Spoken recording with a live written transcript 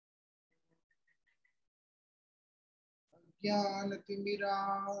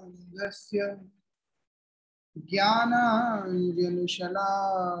ज्ञानतिमिरान्धस्य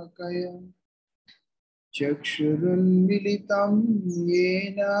ज्ञानाञ्जनशलाकया चक्षुरुन्मिलितं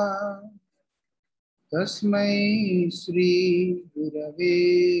येन तस्मै श्रीगुरवे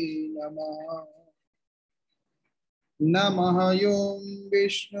नमः। नमः ॐ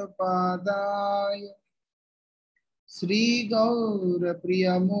विष्णुपादाय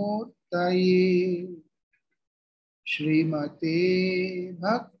श्रीगौरप्रियमूर्तये श्रीमते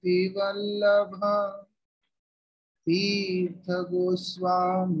भक्तिवल्लभ तीर्थगोस्वामिने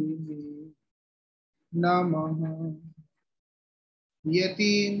नमः।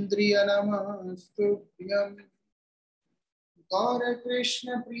 यतीन्द्रियनमस्तुभ्यं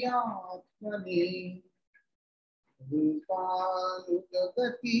गौरकृष्णप्रियात्मने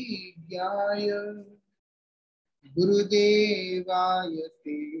रूपानुगतिज्ञाय गुरुदेवाय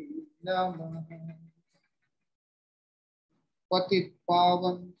ते नमः। पतित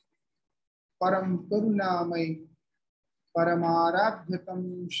पावन परम करुणामय परमाराध्यतम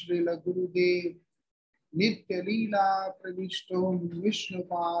श्रील गुरुदेव नित्य लीला प्रविष्टो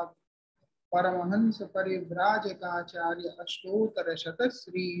विष्णुपाद परमहंस परिव्राजकाचार्य अष्टोत्तर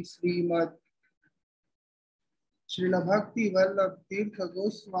शतश्री श्रीमद श्रील भक्ति वल्लभ तीर्थ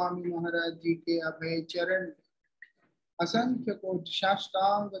गोस्वामी महाराज जी के अभय चरण असंख्य कोटि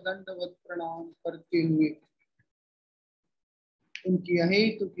साष्टांग दंडवत प्रणाम करते हुए उनकी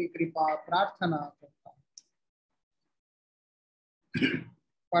अहेतु की कृपा प्रार्थना करता हूं।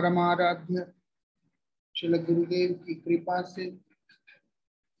 परमाराध्य श्री गुरुदेव की कृपा से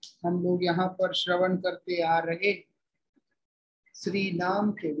हम लोग यहाँ पर श्रवण करते आ रहे श्री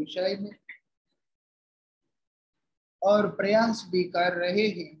नाम के विषय में और प्रयास भी कर रहे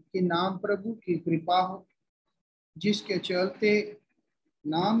हैं कि नाम प्रभु की कृपा हो, जिसके चलते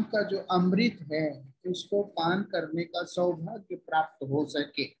नाम का जो अमृत है उसको पान करने का सौभाग्य प्राप्त हो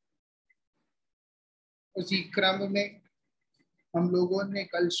सके। उसी क्रम में हम लोगों ने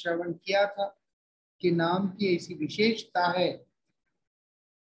कल श्रवण किया था कि नाम की ऐसी विशेषता है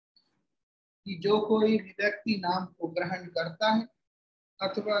कि जो कोई भी व्यक्ति नाम को ग्रहण करता है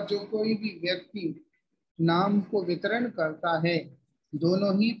अथवा जो कोई भी व्यक्ति नाम को वितरण करता है,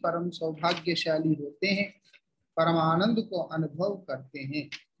 दोनों ही परम सौभाग्यशाली होते हैं, परमानंद को अनुभव करते हैं।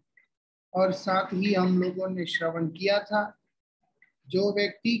 और साथ ही हम लोगों ने श्रवण किया था, जो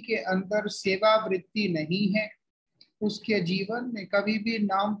व्यक्ति के अंदर सेवा वृत्ति नहीं है उसके जीवन में कभी भी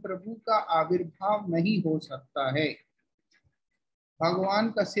नाम प्रभु का आविर्भाव नहीं हो सकता है।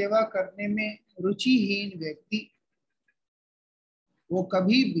 भगवान का सेवा करने में रुचिहीन व्यक्ति वो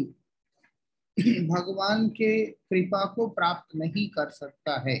कभी भी भगवान के कृपा को प्राप्त नहीं कर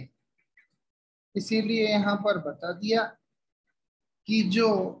सकता है। इसीलिए यहाँ पर बता दिया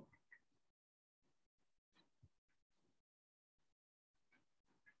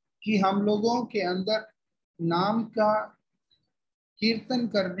कि हम लोगों के अंदर नाम का कीर्तन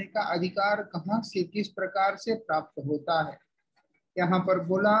करने का अधिकार कहाँ से किस प्रकार से प्राप्त होता है। यहाँ पर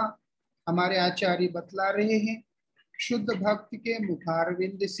बोला, हमारे आचार्य बतला रहे हैं, शुद्ध भक्त के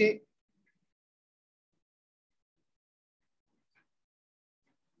मुखारविंद से,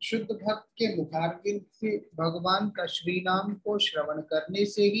 शुद्ध भक्त के मुखारविंद से भगवान का श्री नाम को श्रवण करने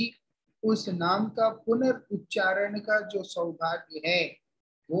से ही उस नाम का पुनर्उच्चारण का जो सौभाग्य है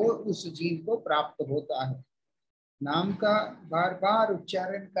वो उस जीव को प्राप्त होता है। नाम का बार बार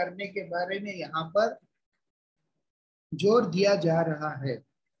उच्चारण करने के बारे में यहाँ पर जोर दिया जा रहा है,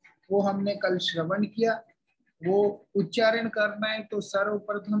 वो हमने कल श्रवण किया। वो उच्चारण करना है तो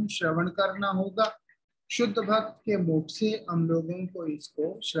सर्वप्रथम श्रवण करना होगा, शुद्ध भक्त के मुख से हम लोगों को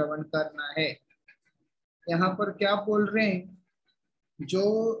इसको श्रवण करना है। यहाँ पर क्या बोल रहे हैं,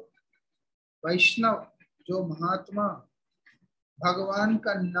 जो वैष्णव जो महात्मा भगवान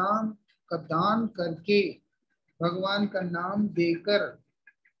का नाम का दान करके भगवान का नाम देकर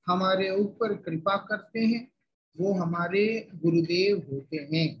हमारे ऊपर कृपा करते हैं, वो हमारे गुरुदेव होते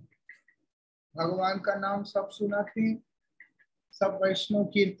हैं। भगवान का नाम सब सुनाते हैं, सब वैष्णव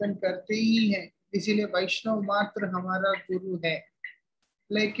कीर्तन करते ही हैं, इसीलिए वैष्णव मात्र हमारा गुरु है।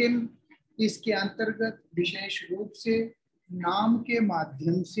 लेकिन इसके अंतर्गत विशेष रूप से नाम के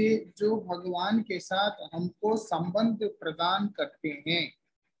माध्यम से जो भगवान के साथ हमको संबंध प्रदान करते हैं,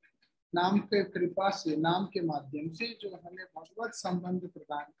 नाम के कृपा से, नाम के माध्यम से जो हमें भगवत संबंध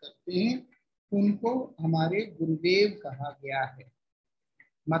प्रदान करते हैं, उनको हमारे गुरुदेव कहा गया है।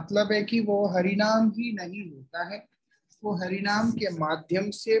 मतलब है कि वो हरिनाम ही नहीं होता है, वो हरिनाम के माध्यम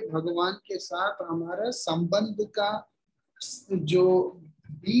से भगवान के साथ हमारा संबंध का जो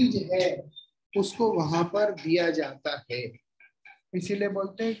बीज है उसको वहां पर दिया जाता है। इसीलिए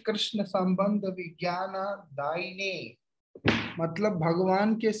बोलते हैं कृष्ण संबंध विज्ञान दायिने, मतलब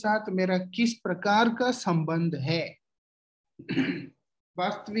भगवान के साथ मेरा किस प्रकार का संबंध है।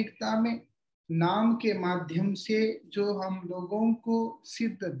 वास्तविकता में नाम के माध्यम से जो हम लोगों को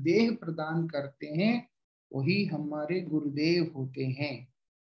सिद्ध देह प्रदान करते हैं वही हमारे गुरुदेव होते हैं।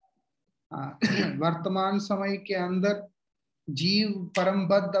 वर्तमान समय के अंदर जीव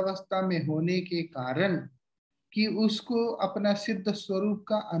परमबद्ध अवस्था में होने के कारण कि उसको अपना सिद्ध स्वरूप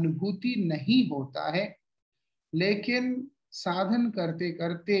का अनुभूति नहीं होता है, लेकिन साधन करते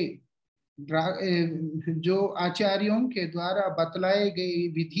करते जो आचार्यों के द्वारा बतलाए गए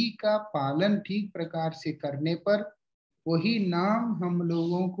विधि का पालन ठीक प्रकार से करने पर वही नाम हम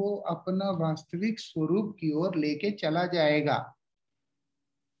लोगों को अपना वास्तविक स्वरूप की ओर लेके चला जाएगा।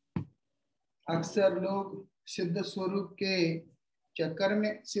 अक्सर लोग सिद्ध स्वरूप के चक्कर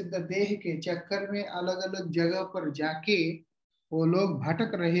में, सिद्ध देह के चक्कर में अलग अलग जगह पर जाके वो लोग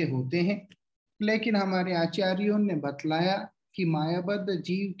भटक रहे होते हैं, लेकिन हमारे आचार्यों ने बतलाया कि मायाबद्ध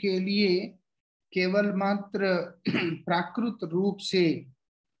जीव के लिए केवल मात्र प्राकृत रूप से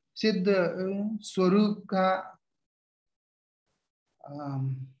सिद्ध स्वरूप का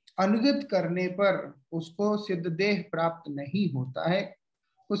अनुगत करने पर उसको सिद्ध देह प्राप्त नहीं होता है।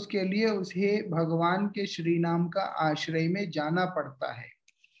 उसके लिए उसे भगवान के श्री नाम का आश्रय में जाना पड़ता है।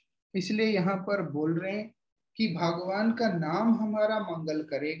 इसलिए यहाँ पर बोल रहे हैं कि भगवान का नाम हमारा मंगल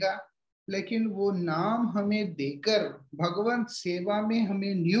करेगा, लेकिन वो नाम हमें देकर भगवान सेवा में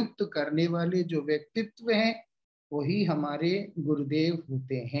हमें नियुक्त करने वाले जो व्यक्तित्व हैं वही हमारे गुरुदेव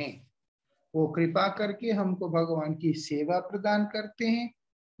होते हैं। वो कृपा करके हमको भगवान की सेवा प्रदान करते हैं।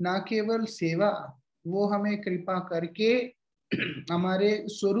 ना केवल सेवा, वो हमें कृपा करके हमारे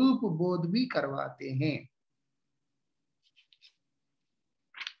स्वरूप बोध भी करवाते हैं।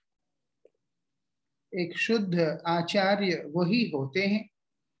 एक शुद्ध आचार्य वही होते हैं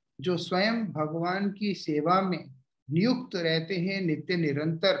जो स्वयं भगवान की सेवा में नियुक्त रहते हैं नित्य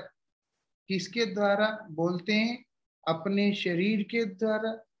निरंतर। किसके द्वारा बोलते हैं? अपने शरीर के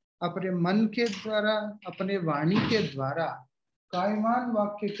द्वारा, अपने मन के द्वारा, अपने वाणी के द्वारा, कायमान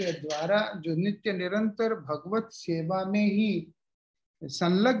वाक्य के द्वारा, जो नित्य निरंतर भगवत सेवा में ही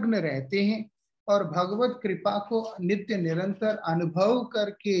संलग्न रहते हैं और भगवत कृपा को नित्य निरंतर अनुभव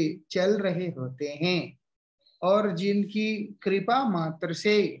करके चल रहे होते हैं, और जिनकी कृपा मात्र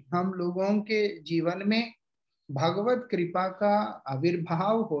से हम लोगों के जीवन में भगवत कृपा का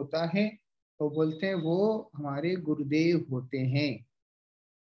आविर्भाव होता है, तो बोलते हैं वो हमारे गुरुदेव होते हैं।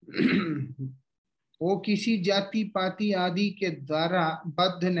 वो किसी जाति पाति आदि के द्वारा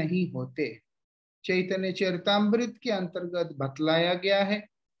बद्ध नहीं होते। चैतन्य चरितामृत के अंतर्गत बतलाया गया है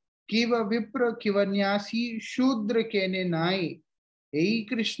कि वह विप्र किवन्यासी शूद्र के ने नाई, यही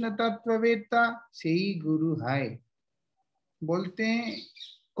कृष्ण तत्ववेत्ता से ही गुरु है। बोलते हैं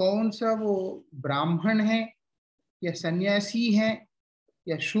कौन सा वो ब्राह्मण है या सन्यासी है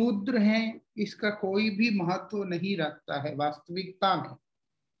या शूद्र है, इसका कोई भी महत्व नहीं रखता है वास्तविकता में।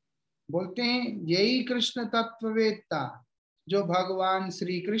 बोलते हैं यही कृष्ण तत्ववेत्ता, जो भगवान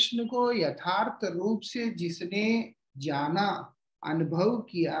श्री कृष्ण को यथार्थ रूप से जिसने जाना, अनुभव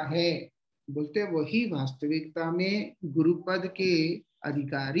किया है, बोलते वही वास्तविकता में गुरुपद के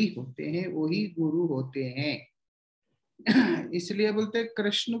अधिकारी होते हैं, वही गुरु होते हैं। इसलिए बोलते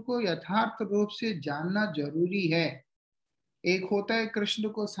कृष्ण को यथार्थ रूप से जानना जरूरी है। एक होता है कृष्ण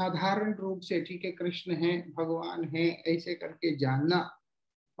को साधारण रूप से, ठीक है कृष्ण है, भगवान है, ऐसे करके जानना,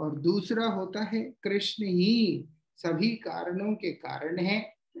 और दूसरा होता है कृष्ण ही सभी कारणों के कारण है,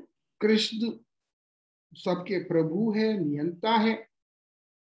 कृष्ण सबके प्रभु है, नियंता है,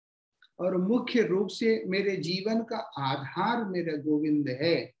 और मुख्य रूप से मेरे जीवन का आधार मेरा गोविंद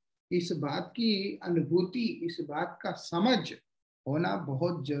है। इस बात की अनुभूति, इस बात का समझ होना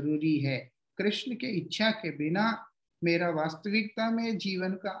बहुत जरूरी है। कृष्ण के इच्छा के बिना मेरा वास्तविकता में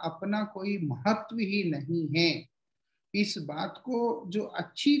जीवन का अपना कोई महत्व ही नहीं है। इस बात को जो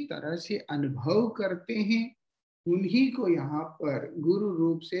अच्छी तरह से अनुभव करते हैं उन्हीं को यहाँ पर गुरु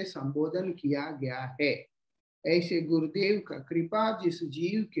रूप से संबोधन किया गया है। ऐसे गुरुदेव का कृपा जिस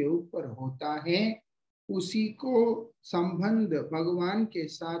जीव के ऊपर होता है उसी को संबंध, भगवान के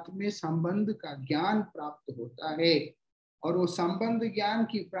साथ में संबंध का ज्ञान प्राप्त होता है। और वो संबंध ज्ञान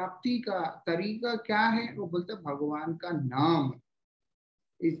की प्राप्ति का तरीका क्या है? वो बोलते भगवान का नाम।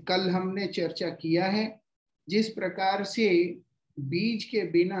 कल हमने चर्चा किया है, जिस प्रकार से बीज के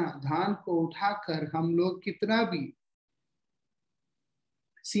बिना धान को उठाकर हम लोग कितना भी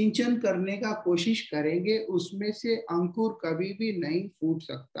सिंचन करने का कोशिश करेंगे, उसमें से अंकुर कभी भी नहीं फूट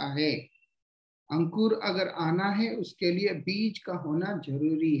सकता है। अंकुर अगर आना है उसके लिए बीज का होना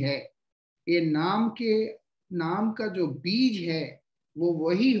जरूरी है। ये नाम का जो बीज है वो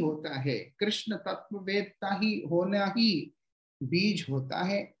वही होता है। कृष्ण तत्ववेत्ता ही होना ही बीज होता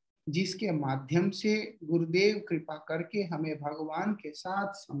है, जिसके माध्यम से गुरुदेव कृपा करके हमें भगवान के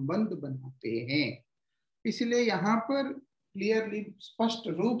साथ संबंध बनाते हैं। इसलिए यहाँ पर क्लियरली स्पष्ट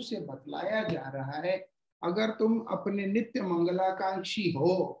रूप से बतलाया जा रहा है, अगर तुम अपने नित्य मंगलाकांक्षी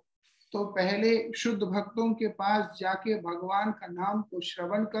हो तो पहले शुद्ध भक्तों के पास जाके भगवान का नाम को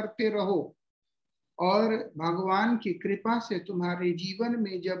श्रवण करते रहो, और भगवान की कृपा से तुम्हारे जीवन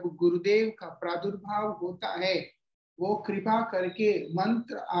में जब गुरुदेव का प्रादुर्भाव होता है, वो कृपा करके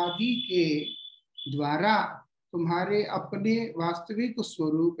मंत्र आदि के द्वारा तुम्हारे अपने वास्तविक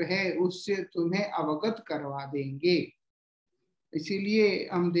स्वरूप है उससे तुम्हें अवगत करवा देंगे। इसीलिए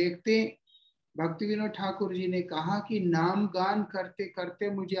हम देखते भक्ति विनोद ठाकुर जी ने कहा कि नाम गान करते करते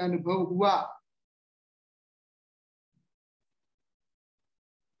मुझे अनुभव हुआ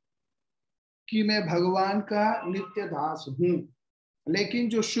कि मैं भगवान का नित्य दास हूं। लेकिन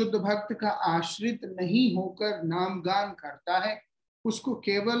जो शुद्ध भक्त का आश्रित नहीं होकर नाम गान करता है, उसको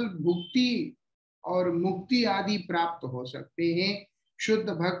केवल भुक्ति और मुक्ति आदि प्राप्त हो सकते हैं, शुद्ध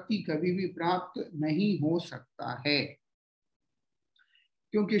भक्ति कभी भी प्राप्त नहीं हो सकता है।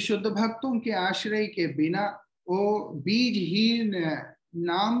 क्योंकि शुद्ध भक्तों के आश्रय के बिना वो बीजहीन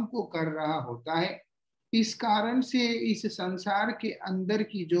नाम को कर रहा होता है। इस कारण से इस संसार के अंदर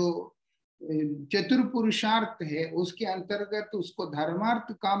की जो चतुर्पुरुषार्थ है उसके अंतर्गत उसको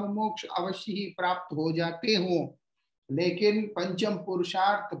धर्मार्थ काम मोक्ष अवश्य ही प्राप्त हो जाते हो, लेकिन पंचम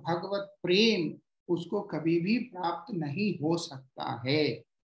पुरुषार्थ भगवत प्रेम उसको कभी भी प्राप्त नहीं हो सकता है।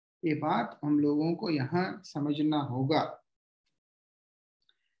 ये बात हम लोगों को यहाँ समझना होगा।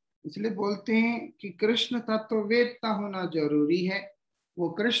 इसलिए बोलते हैं कि कृष्ण तत्ववेत्ता होना जरूरी है। वो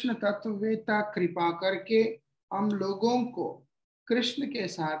कृष्ण तत्ववेत्ता कृपा करके हम लोगों को कृष्ण के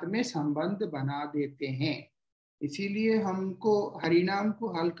साथ में संबंध बना देते हैं। इसीलिए हमको हरिनाम को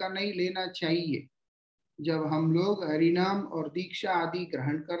हल्का नहीं लेना चाहिए। जब हम लोग हरिनाम और दीक्षा आदि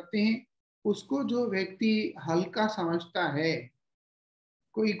ग्रहण करते हैं, उसको जो व्यक्ति हल्का समझता है,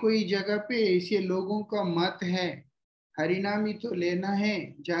 कोई कोई जगह पे ऐसे लोगों का मत है हरिनाम ही तो लेना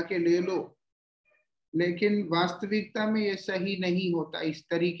है, जाके ले लो, लेकिन वास्तविकता में ये सही नहीं होता इस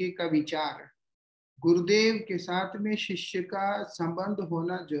तरीके का विचार। गुरुदेव के साथ में शिष्य का संबंध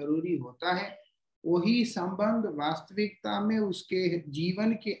होना जरूरी होता है। वही संबंध वास्तविकता में उसके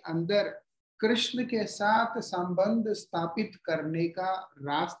जीवन के अंदर कृष्ण के साथ संबंध स्थापित करने का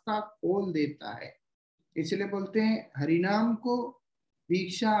रास्ता खोल देता है। इसलिए बोलते हैं हरिनाम को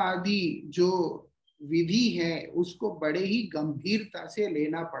दीक्षा आदि जो विधि है उसको बड़े ही गंभीरता से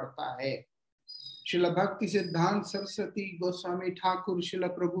लेना पड़ता है। शिल भक्ति सिद्धांत सरस्वती गोस्वामी ठाकुर शिल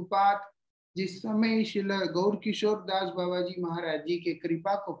प्रभुपाद जिस समय शिल गौर किशोर दास बाबा जी महाराज जी के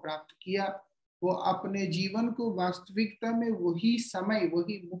कृपा को प्राप्त किया, वो अपने जीवन को वास्तविकता में वही समय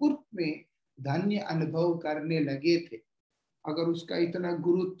वही मुहूर्त में धन्य अनुभव करने लगे थे। अगर उसका इतना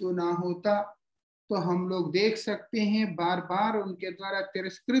गुरुत्व ना होता तो हम लोग देख सकते हैं बार बार उनके द्वारा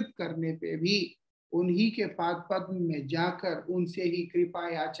तिरस्कृत करने पे भी उन्हीं के पाद पद्म में जाकर उनसे ही कृपा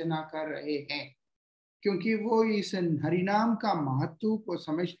याचना कर रहे हैं, क्योंकि वो इस हरिनाम का महत्व को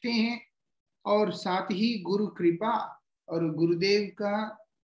समझते हैं और साथ ही गुरु कृपा और गुरुदेव का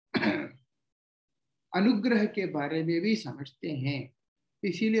अनुग्रह के बारे में भी समझते हैं।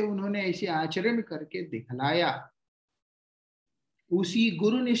 इसीलिए उन्होंने ऐसे आचरण करके दिखलाया। उसी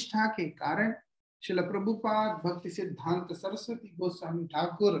गुरु निष्ठा के कारण श्रील प्रभुपाद भक्ति सिद्धांत सरस्वती गोस्वामी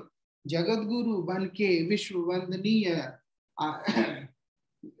ठाकुर जगत गुरु बन के विश्व वंदनीय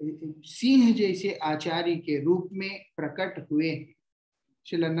सिंह जैसे आचार्य के रूप में प्रकट हुए हैं।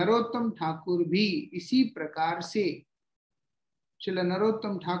 श्रील नरोत्तम ठाकुर भी इसी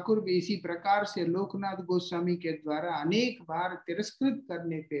प्रकार से लोकनाथ गोस्वामी के द्वारा अनेक बार तिरस्कृत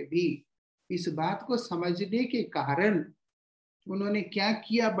करने पे भी इस बात को समझने के कारण उन्होंने क्या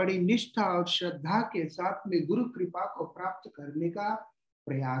किया, बड़ी निष्ठा और श्रद्धा के साथ में गुरु कृपा को प्राप्त करने का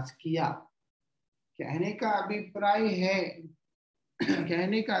प्रयास किया। कहने का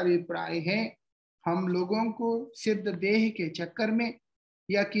अभिप्राय है हम लोगों को सिद्ध देह के चक्कर में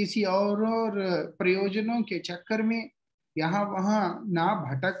या किसी और प्रयोजनों के चक्कर में यहाँ वहां ना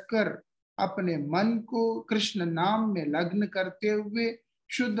भटक कर अपने मन को कृष्ण नाम में लग्न करते हुए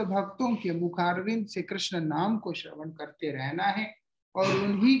शुद्ध भक्तों के मुखारविंद से कृष्ण नाम को श्रवण करते रहना है। और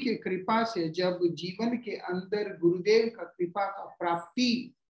उन्हीं के कृपा से जब जीवन के अंदर गुरुदेव का कृपा का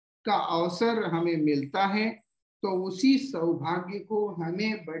प्राप्ति का अवसर हमें मिलता है, तो उसी सौभाग्य को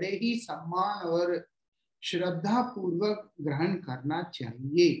हमें बड़े ही सम्मान और श्रद्धा पूर्वक ग्रहण करना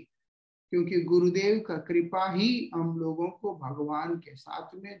चाहिए, क्योंकि गुरुदेव का कृपा ही हम लोगों को भगवान के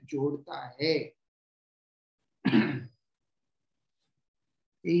साथ में जोड़ता है।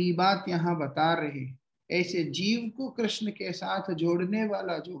 यही बात यहाँ बता रहे। ऐसे जीव को कृष्ण के साथ जोड़ने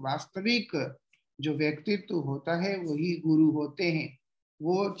वाला जो वास्तविक जो व्यक्तित्व होता है वही गुरु होते हैं।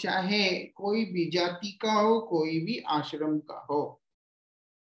 वो चाहे कोई भी जाति का हो, कोई भी आश्रम का हो।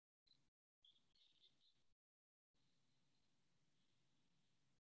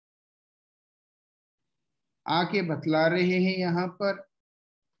 आके बतला रहे हैं यहाँ पर,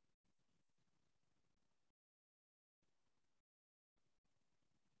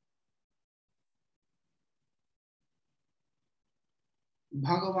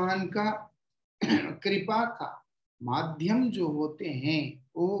 भगवान का कृपा का माध्यम जो होते हैं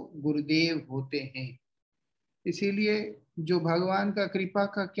वो गुरुदेव होते हैं। इसीलिए जो भगवान का कृपा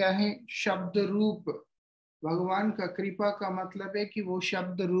का क्या है, शब्द रूप। भगवान का कृपा का मतलब है कि वो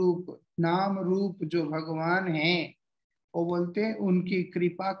शब्द रूप, नाम रूप जो भगवान है, वो बोलते हैं उनकी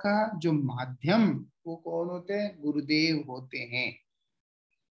कृपा का जो माध्यम वो कौन होते हैं, गुरुदेव होते हैं।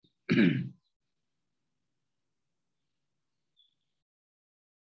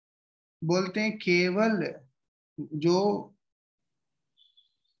 बोलते हैं केवल जो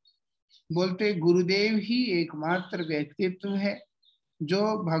बोलते गुरुदेव ही एकमात्र व्यक्तित्व है जो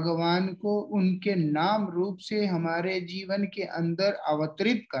भगवान को उनके नाम रूप से हमारे जीवन के अंदर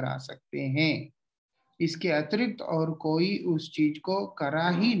अवतरित करा सकते हैं। इसके अतिरिक्त और कोई उस चीज को करा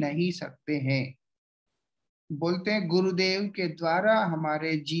ही नहीं सकते हैं। बोलते हैं गुरुदेव के द्वारा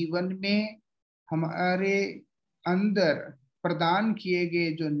हमारे जीवन में हमारे अंदर प्रदान किए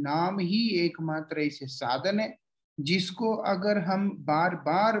गए जो नाम ही एकमात्र ऐसे साधन है जिसको अगर हम बार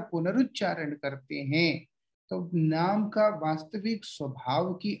बार पुनरुच्चारण करते हैं तो नाम का वास्तविक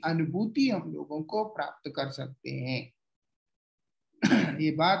स्वभाव की अनुभूति हम लोगों को प्राप्त कर सकते हैं।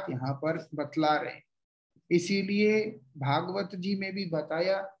 ये बात यहाँ पर बतला रहे हैं। इसीलिए भागवत जी में भी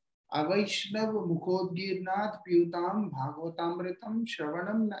बताया, अवैष्णव मुखोदगीर्णात् पीयूताम भागवतामृतम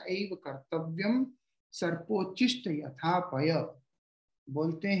श्रवणम न एव कर्तव्यम सर्पोच्चिष्ट यथा पय।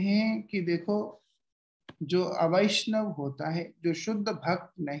 बोलते हैं कि देखो, जो अवैष्णव होता है, जो शुद्ध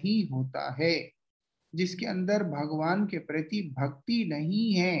भक्त नहीं होता है, जिसके अंदर भगवान के प्रति भक्ति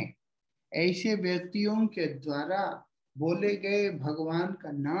नहीं है, ऐसे व्यक्तियों के द्वारा बोले गए भगवान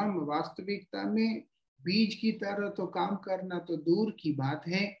का नाम वास्तविकता में बीज की तरह तो काम करना तो दूर की बात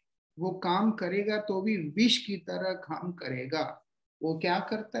है, वो काम करेगा तो भी विष की तरह काम करेगा। वो क्या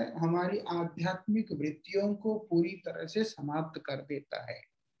करता है, हमारी आध्यात्मिक वृत्तियों को पूरी तरह से समाप्त कर देता है।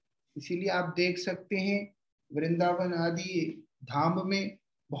 इसीलिए आप देख सकते हैं वृंदावन आदि धाम में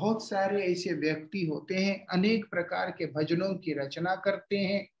बहुत सारे ऐसे व्यक्ति होते हैं, अनेक प्रकार के भजनों की रचना करते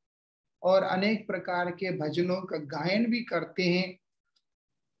हैं और अनेक प्रकार के भजनों का गायन भी करते हैं।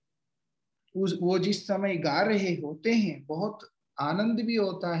 उस वो जिस समय गा रहे होते हैं बहुत आनंद भी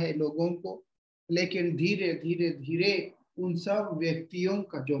होता है लोगों को, लेकिन धीरे धीरे धीरे उन सब व्यक्तियों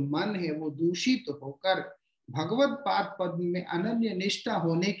का जो मन है वो दूषित होकर भगवत पाद पद में अनन्य निष्ठा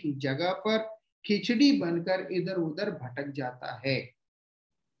होने की जगह पर खिचड़ी बनकर इधर उधर भटक जाता है।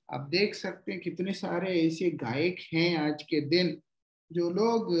 आप देख सकते हैं कितने सारे ऐसे गायक हैं आज के दिन जो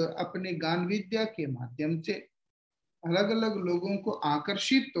लोग अपने गान विद्या के माध्यम से अलग अलग लोगों को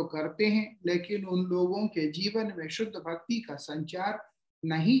आकर्षित तो करते हैं, लेकिन उन लोगों के जीवन में शुद्ध भक्ति का संचार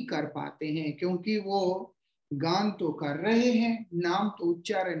नहीं कर पाते हैं, क्योंकि वो गान तो कर रहे हैं, नाम तो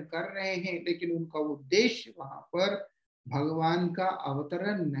उच्चारण कर रहे हैं, लेकिन उनका उद्देश्य वहां पर भगवान का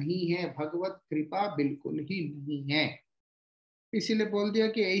अवतरण नहीं है, भगवत कृपा बिल्कुल ही नहीं है। इसीलिए बोल दिया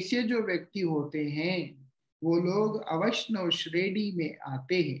कि ऐसे जो व्यक्ति होते हैं वो लोग अवैष्णव श्रेणी में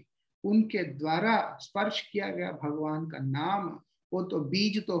आते हैं। उनके द्वारा स्पर्श किया गया भगवान का नाम वो तो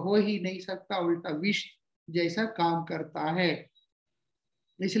बीज तो हो ही नहीं सकता, उल्टा विष जैसा काम करता है।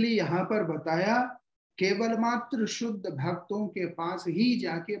 इसलिए यहाँ पर बताया केवल मात्र शुद्ध भक्तों के पास ही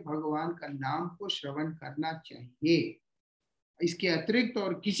जाके भगवान का नाम को श्रवण करना चाहिए। इसके अतिरिक्त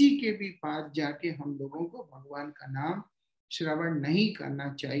और किसी के भी पास जाके हम लोगों को भगवान का नाम श्रवण नहीं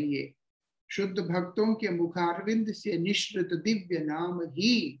करना चाहिए। शुद्ध भक्तों के मुखारविंद से निश्रित दिव्य नाम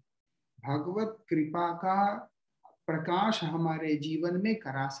ही भगवत कृपा का प्रकाश हमारे जीवन में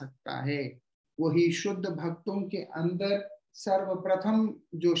करा सकता है। वही शुद्ध भक्तों के अंदर सर्वप्रथम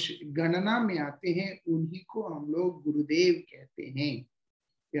जो गणना में आते हैं उन्हीं को हम लोग गुरुदेव कहते हैं,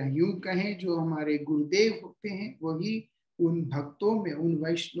 या यूं कहें जो हमारे गुरुदेव होते हैं वही उन भक्तों में, उन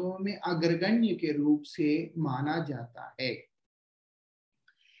वैष्णवों में अग्रगण्य के रूप से माना जाता है।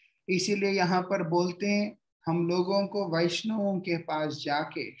 इसीलिए यहाँ पर बोलते हैं हम लोगों को वैष्णवों के पास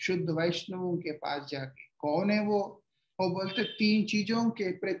जाके, शुद्ध वैष्णवों के पास जाके, कौन है वो बोलते तीन चीजों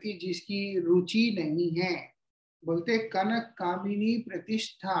के प्रति जिसकी रुचि नहीं है, बोलते कनक कामिनी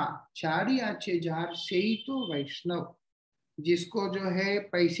प्रतिष्ठा चारी आचे जार से ही तो वैष्णव। जिसको जो है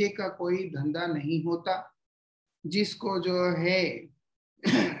पैसे का कोई धंधा नहीं होता, जिसको जो है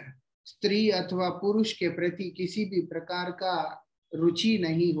स्त्री अथवा पुरुष के प्रति किसी भी प्रकार का रुचि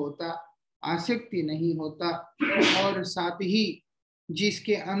नहीं होता, आसक्ति नहीं होता, और साथ ही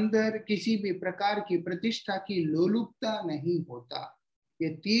जिसके अंदर किसी भी प्रकार की प्रतिष्ठा की लोलुपता नहीं होता। ये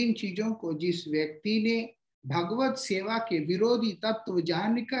तीन चीजों को जिस व्यक्ति ने भगवत सेवा के विरोधी तत्व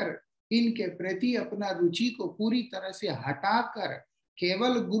जानकर इनके प्रति अपना रुचि को पूरी तरह से हटाकर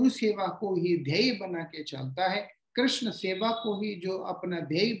केवल गुरु सेवा को ही ध्येय बना के चलता है, कृष्ण सेवा को ही जो अपना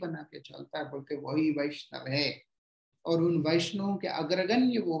ध्येय बना के चलता है, बोलते वही वैष्णव है। और उन वैष्णवों के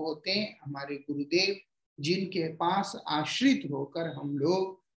अग्रगण्य वो होते हैं हमारे गुरुदेव, जिनके पास आश्रित होकर हम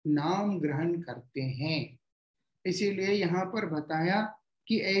लोग नाम ग्रहण करते हैं। इसीलिए यहाँ पर बताया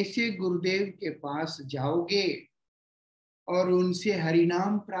कि ऐसे गुरुदेव के पास जाओगे और उनसे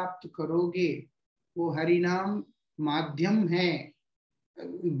हरिनाम प्राप्त करोगे। वो हरिनाम माध्यम है,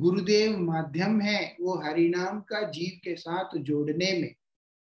 गुरुदेव माध्यम है वो हरिनाम का जीव के साथ जोड़ने में।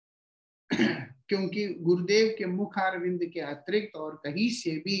 क्योंकि गुरुदेव के मुख अरविंद के अतिरिक्त और कहीं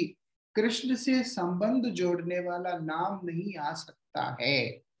से भी कृष्ण से संबंध जोड़ने वाला नाम नहीं आ सकता है।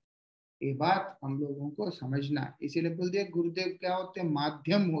 ये बात हम लोगों को समझना। इसीलिए बोल दिया गुरुदेव क्या होते हैं,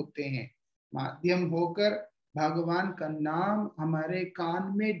 माध्यम होते हैं। माध्यम होकर भगवान का नाम हमारे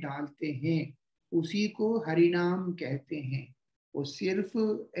कान में डालते हैं, उसी को हरिनाम कहते हैं। वो सिर्फ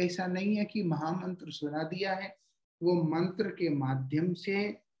ऐसा नहीं है कि महामंत्र सुना दिया है, वो मंत्र के माध्यम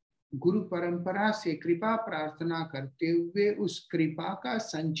से गुरु परंपरा से कृपा प्रार्थना करते हुए उस कृपा का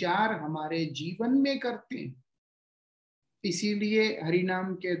संचार हमारे जीवन में करते हैं। इसीलिए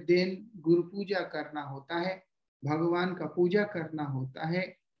हरिनाम के दिन गुरु पूजा करना होता है, भगवान का पूजा करना होता है,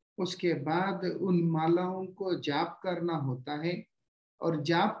 उसके बाद उन मालाओं को जाप करना होता है। और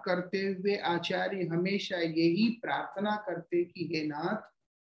जाप करते हुए आचार्य हमेशा यही प्रार्थना करते कि हे नाथ,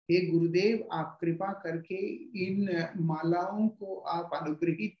 हे गुरुदेव, आप कृपा करके इन मालाओं को आप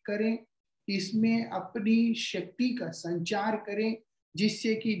अनुग्रहित करें, इसमें अपनी शक्ति का संचार करें,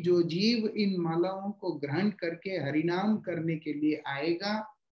 जिससे कि जो जीव इन मालाओं को ग्रहण करके हरिनाम करने के लिए आएगा,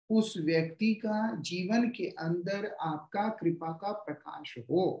 उस व्यक्ति का जीवन के अंदर आपका कृपा का प्रकाश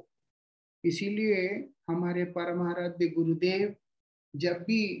हो। इसीलिए हमारे परमाराध्य गुरुदेव जब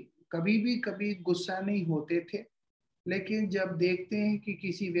भी कभी गुस्सा नहीं होते थे, लेकिन जब देखते हैं कि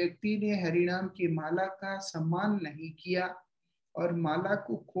किसी व्यक्ति ने हरिनाम की माला का सम्मान नहीं किया और माला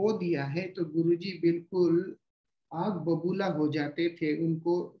को खो दिया है, तो गुरुजी बिल्कुल आग बबूला हो जाते थे,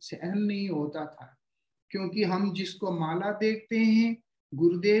 उनको सहन नहीं होता था। क्योंकि हम जिसको माला देखते हैं,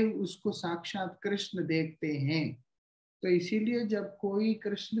 गुरुदेव उसको साक्षात कृष्ण देखते हैं। तो इसीलिए जब कोई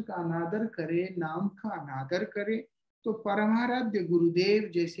कृष्ण का अनादर करे, नाम का अनादर करे, तो परमाराध्य गुरुदेव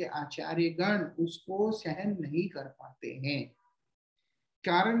जैसे आचार्य गण उसको सहन नहीं कर पाते हैं।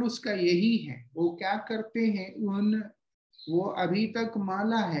 कारण उसका यही है, वो क्या करते हैं, वो अभी तक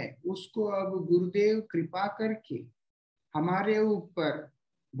माला है, उसको अब गुरुदेव कृपा करके हमारे ऊपर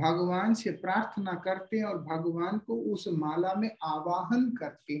भगवान से प्रार्थना करते हैं और भगवान को उस माला में आवाहन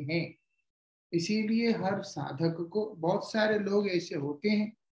करते हैं। इसीलिए हर साधक को, बहुत सारे लोग ऐसे होते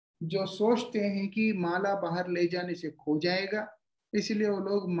हैं जो सोचते हैं कि माला बाहर ले जाने से खो जाएगा, इसलिए वो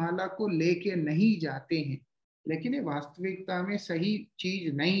लोग माला को लेके नहीं जाते हैं। लेकिन ये वास्तविकता में सही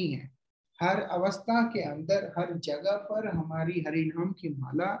चीज नहीं है। हर अवस्था के अंदर, हर जगह पर हमारी हरिनाम की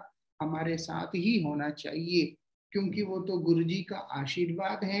माला हमारे साथ ही होना चाहिए, क्योंकि वो तो गुरु जी का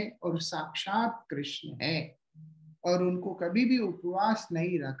आशीर्वाद है और साक्षात कृष्ण है। और उनको कभी भी उपवास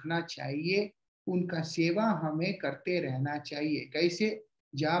नहीं रखना चाहिए, उनका सेवा हमें करते रहना चाहिए। कैसे?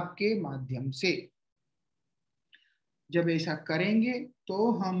 जाप के माध्यम से। जब ऐसा करेंगे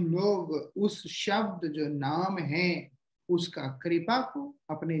तो हम लोग उस शब्द जो नाम है उसका कृपा को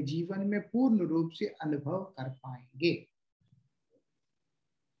अपने जीवन में पूर्ण रूप से अनुभव कर पाएंगे।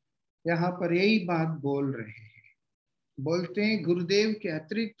 यहाँ पर यही बात बोल रहे हैं। बोलते हैं गुरुदेव के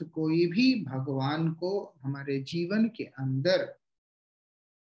अतिरिक्त कोई भी भगवान को हमारे जीवन के अंदर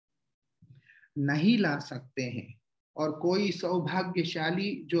नहीं ला सकते हैं। और कोई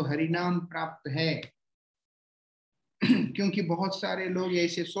सौभाग्यशाली जो हरिनाम प्राप्त है, क्योंकि बहुत सारे लोग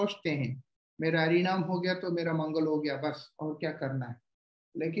ऐसे सोचते हैं मेरा हरिनाम हो गया तो मेरा मंगल हो गया, बस और क्या करना है।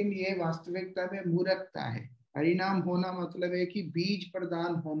 लेकिन ये वास्तविकता में मूर्खता है। हरिनाम होना मतलब है कि बीज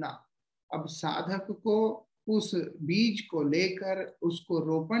प्रदान होना। अब साधक को उस बीज को लेकर उसको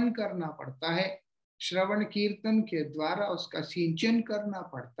रोपण करना पड़ता है, श्रवण कीर्तन के द्वारा उसका सिंचन करना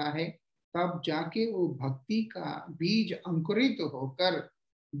पड़ता है, तब जाके वो भक्ति का बीज अंकुरित होकर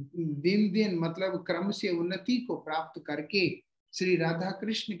दिन दिन मतलब क्रम से उन्नति को प्राप्त करके श्री राधा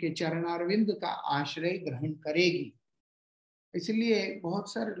कृष्ण के चरणारविंद का आश्रय ग्रहण करेगी। इसलिए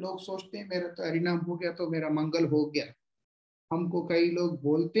बहुत सारे लोग सोचते हैं मेरा तो हरिनाम हो गया तो मेरा मंगल हो गया। हमको कई लोग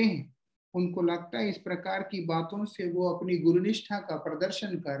बोलते हैं, उनको लगता है इस प्रकार की बातों से वो अपनी गुरुनिष्ठा का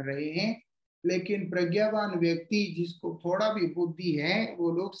प्रदर्शन कर रहे हैं। लेकिन प्रज्ञावान व्यक्ति जिसको थोड़ा भी बुद्धि है,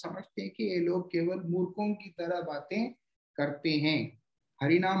 वो लोग समझते हैं कि ये लोग केवल मूर्खों की तरह बातें करते हैं।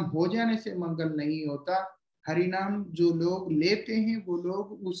 हरिनाम हो जाने से मंगल नहीं होता। हरिनाम जो लोग लेते हैं वो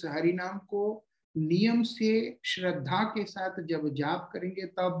लोग उस हरिनाम को नियम से श्रद्धा के साथ जब जाप करेंगे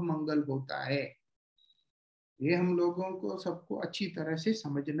तब मंगल होता है। ये हम लोगों को सबको अच्छी तरह से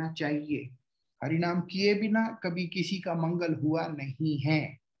समझना चाहिए। हरिनाम किए बिना कभी किसी का मंगल हुआ नहीं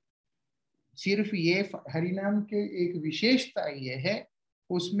है। सिर्फ ये हरिनाम के एक विशेषता ये है,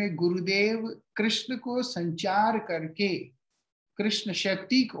 उसमें गुरुदेव कृष्ण को संचार करके, कृष्ण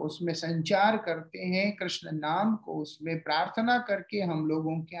शक्ति को उसमें संचार करते हैं, कृष्ण नाम को उसमें प्रार्थना करके हम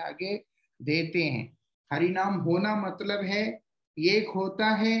लोगों के आगे देते हैं। हरिनाम होना मतलब है, एक होता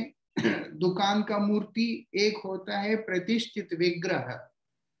है दुकान का मूर्ति, एक होता है प्रतिष्ठित विग्रह।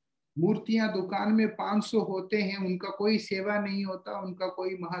 मूर्तियां दुकान में 500 होते हैं, उनका कोई सेवा नहीं होता, उनका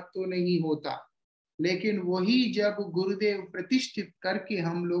कोई महत्व नहीं होता। लेकिन वही जब गुरुदेव प्रतिष्ठित करके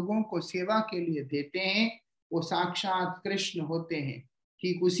हम लोगों को सेवा के लिए देते हैं, वो साक्षात कृष्ण होते हैं।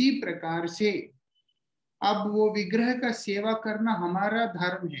 ठीक उसी प्रकार से अब वो विग्रह का सेवा करना हमारा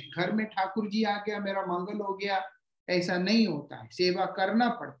धर्म है। घर में ठाकुर जी आ गया मेरा मंगल हो गया, ऐसा नहीं होता है, सेवा करना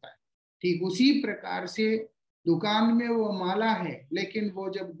पड़ता है। ठीक उसी प्रकार से दुकान में वो माला है, लेकिन वो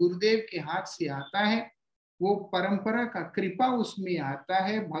जब गुरुदेव के हाथ से आता है, वो परंपरा का कृपा उसमें आता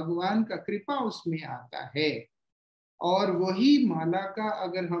है, भगवान का कृपा उसमें आता है। और वही माला का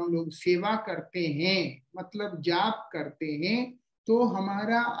अगर हम लोग सेवा करते हैं, मतलब जाप करते हैं, तो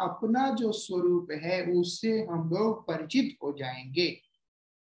हमारा अपना जो स्वरूप है उससे हम लोग परिचित हो जाएंगे।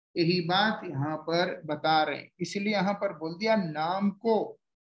 यही बात यहाँ पर बता रहे हैं। इसलिए यहाँ पर बोल दिया नाम को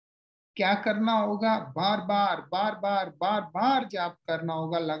क्या करना होगा, बार बार बार बार बार बार जाप करना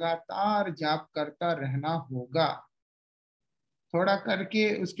होगा, लगातार जाप करता रहना होगा। थोड़ा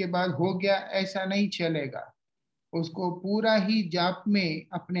करके उसके बाद हो गया ऐसा नहीं चलेगा, उसको पूरा ही जाप में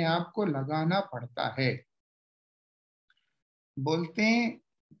अपने आप को लगाना पड़ता है। बोलते हैं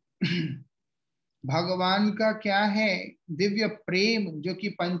भगवान का क्या है, दिव्य प्रेम जो कि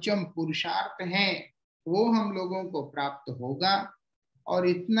पंचम पुरुषार्थ है, वो हम लोगों को प्राप्त होगा। और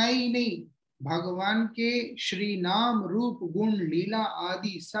इतना ही नहीं, भगवान के श्री नाम रूप गुण लीला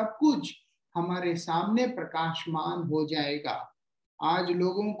आदि सब कुछ हमारे सामने प्रकाशमान हो जाएगा। आज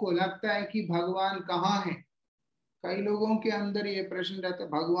लोगों को लगता है कि भगवान कहाँ है। कई लोगों के अंदर ये प्रश्न रहता है,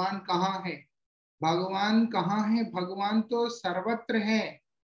 भगवान कहाँ है, भगवान कहाँ है। भगवान तो सर्वत्र है,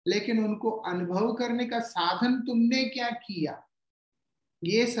 लेकिन उनको अनुभव करने का साधन तुमने क्या किया,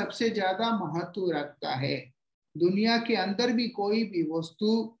 ये सबसे ज्यादा महत्व रखता है। दुनिया के अंदर भी कोई भी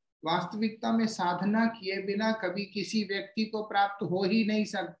वस्तु वास्तविकता में साधना किए बिना कभी किसी व्यक्ति को प्राप्त हो ही नहीं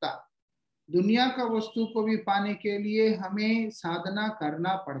सकता। दुनिया का वस्तु को भी पाने के लिए हमें साधना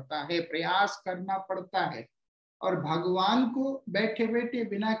करना पड़ता है, प्रयास करना पड़ता है। और भगवान को बैठे बैठे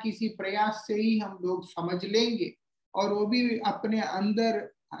बिना किसी प्रयास से ही हम लोग समझ लेंगे, और वो भी अपने अंदर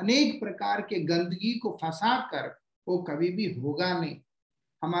अनेक प्रकार के गंदगी को फंसा कर, वो कभी भी होगा नहीं।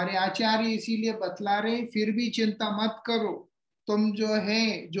 हमारे आचार्य इसीलिए बतला रहे, फिर भी चिंता मत करो, तुम जो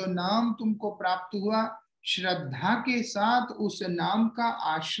है, जो नाम तुमको प्राप्त हुआ, श्रद्धा के साथ उस नाम का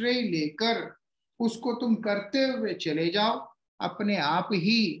आश्रय लेकर उसको तुम करते हुए चले जाओ। अपने आप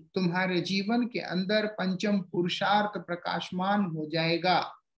ही तुम्हारे जीवन के अंदर पंचम पुरुषार्थ प्रकाशमान हो जाएगा।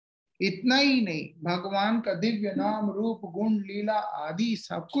 इतना ही नहीं, भगवान का दिव्य नाम रूप गुण लीला आदि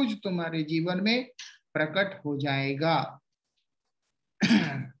सब कुछ तुम्हारे जीवन में प्रकट हो जाएगा।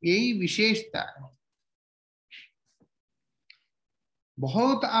 यही विशेषता है।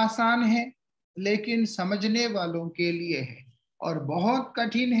 बहुत आसान है लेकिन समझने वालों के लिए है, और बहुत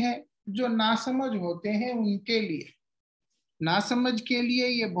कठिन है जो नासमझ होते हैं उनके लिए। नासमझ के लिए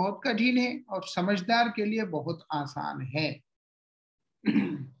ये बहुत कठिन है और समझदार के लिए बहुत आसान है।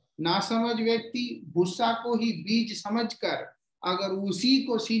 नासमझ व्यक्ति भूसा को ही बीज समझकर अगर उसी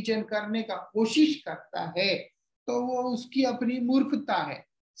को सिंचन करने का कोशिश करता है तो वो उसकी अपनी मूर्खता है।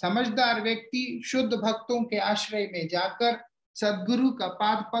 समझदार व्यक्ति शुद्ध भक्तों के आश्रय में जाकर सद्गुरु का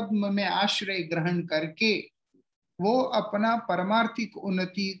पाद पद्म में आश्रय ग्रहण करके वो अपना परमार्थिक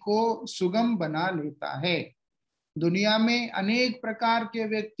उन्नति को सुगम बना लेता है। दुनिया में अनेक प्रकार के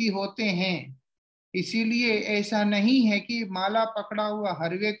व्यक्ति होते हैं, इसीलिए ऐसा नहीं है कि माला पकड़ा हुआ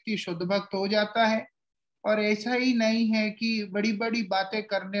हर व्यक्ति शुद्ध भक्त हो जाता है, और ऐसा ही नहीं है कि बड़ी बड़ी बातें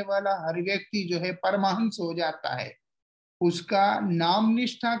करने वाला हर व्यक्ति जो है परमहंस हो जाता है। उसका नाम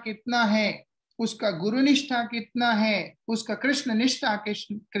निष्ठा कितना है उसका गुरु निष्ठा कितना है, उसका कृष्ण निष्ठा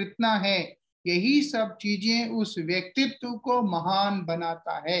कितना है, यही सब चीजें उस व्यक्तित्व को महान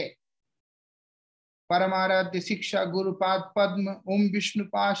बनाता है। परमाराध्य शिक्षा गुरुपाद पद्म ओम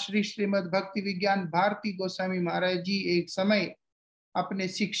विष्णुपाद श्री श्रीमद भक्ति विज्ञान भारती गोस्वामी महाराज जी एक समय अपने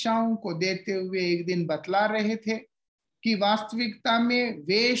शिक्षाओं को देते हुए एक दिन बतला रहे थे कि वास्तविकता में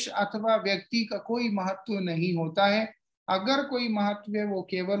वेश अथवा व्यक्ति का कोई महत्व नहीं होता है। अगर कोई महत्व है वो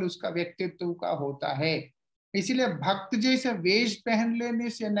केवल उसका व्यक्तित्व का होता है। इसलिए भक्त जैसे वेश पहन लेने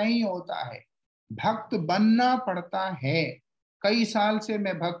से नहीं होता है, भक्त बनना पड़ता है। कई साल से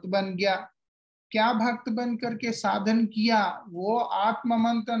मैं भक्त बन गया, क्या भक्त बन करके साधन किया, वो आत्म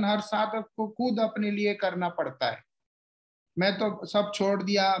मंथन हर साधक को खुद अपने लिए करना पड़ता है। मैं तो सब छोड़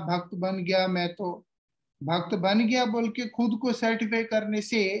दिया, भक्त बन गया, मैं तो भक्त बन गया बोल के खुद को सर्टिफाई करने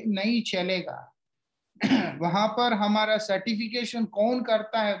से नहीं चलेगा। वहां पर हमारा सर्टिफिकेशन कौन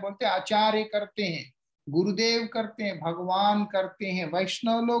करता है, बोलते आचार्य करते हैं, गुरुदेव करते हैं, भगवान करते हैं,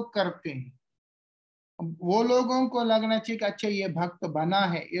 वैष्णव लोग करते हैं। वो लोगों को लगना चाहिए कि अच्छा ये भक्त बना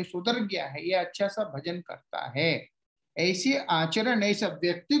है, ये सुधर गया है, ये अच्छा सा भजन करता है। ऐसे आचरण, ऐसा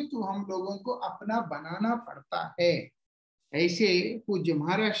व्यक्तित्व हम लोगों को अपना बनाना पड़ता है। ऐसे पूज्य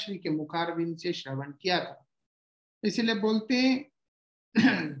महाराज श्री के मुखारविंद से श्रवण किया था। इसलिए बोलते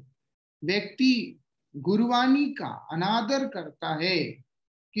हैं व्यक्ति गुरुवाणी का अनादर करता है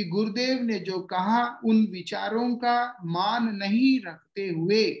कि गुरुदेव ने जो कहा उन विचारों का मान नहीं रखते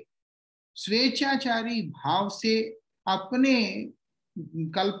हुए स्वेच्छाचारी भाव से अपने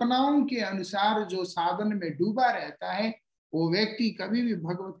कल्पनाओं के अनुसार जो साधन में डूबा रहता है, वो व्यक्ति कभी भी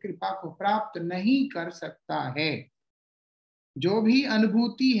भगवत कृपा को प्राप्त नहीं कर सकता है। जो भी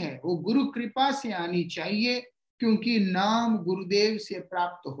अनुभूति है वो गुरु कृपा से आनी चाहिए, क्योंकि नाम गुरुदेव से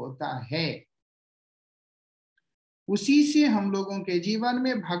प्राप्त होता है। उसी से हम लोगों के जीवन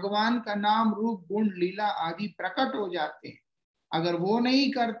में भगवान का नाम रूप गुण लीला आदि प्रकट हो जाते हैं। अगर वो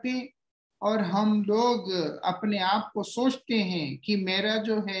नहीं करते और हम लोग अपने आप को सोचते हैं कि मेरा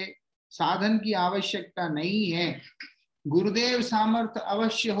जो है साधन की आवश्यकता नहीं है, गुरुदेव सामर्थ्य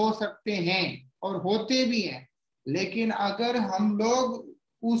अवश्य हो सकते हैं और होते भी हैं, लेकिन अगर हम लोग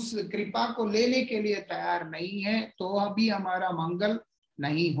उस कृपा को लेने के लिए तैयार नहीं है तो अभी हमारा मंगल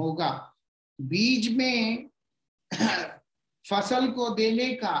नहीं होगा। बीज में फसल को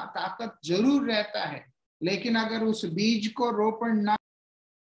देने का ताकत जरूर रहता है, लेकिन अगर उस बीज को रोपण ना,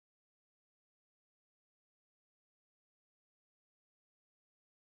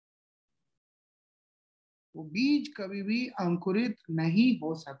 वो बीज कभी भी अंकुरित नहीं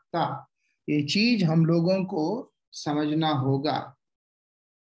हो सकता। ये चीज हम लोगों को समझना होगा।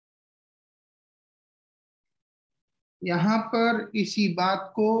 यहाँ पर इसी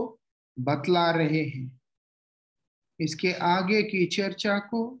बात को बतला रहे हैं। इसके आगे की चर्चा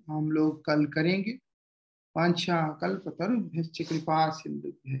को हम लोग कल करेंगे। वांछा कल्पतरुभ्यश्च कृपा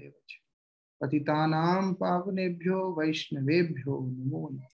सिंधुभ्यैव च पतितानां पावनेभ्यो वैष्णवेभ्यो नमो नमः।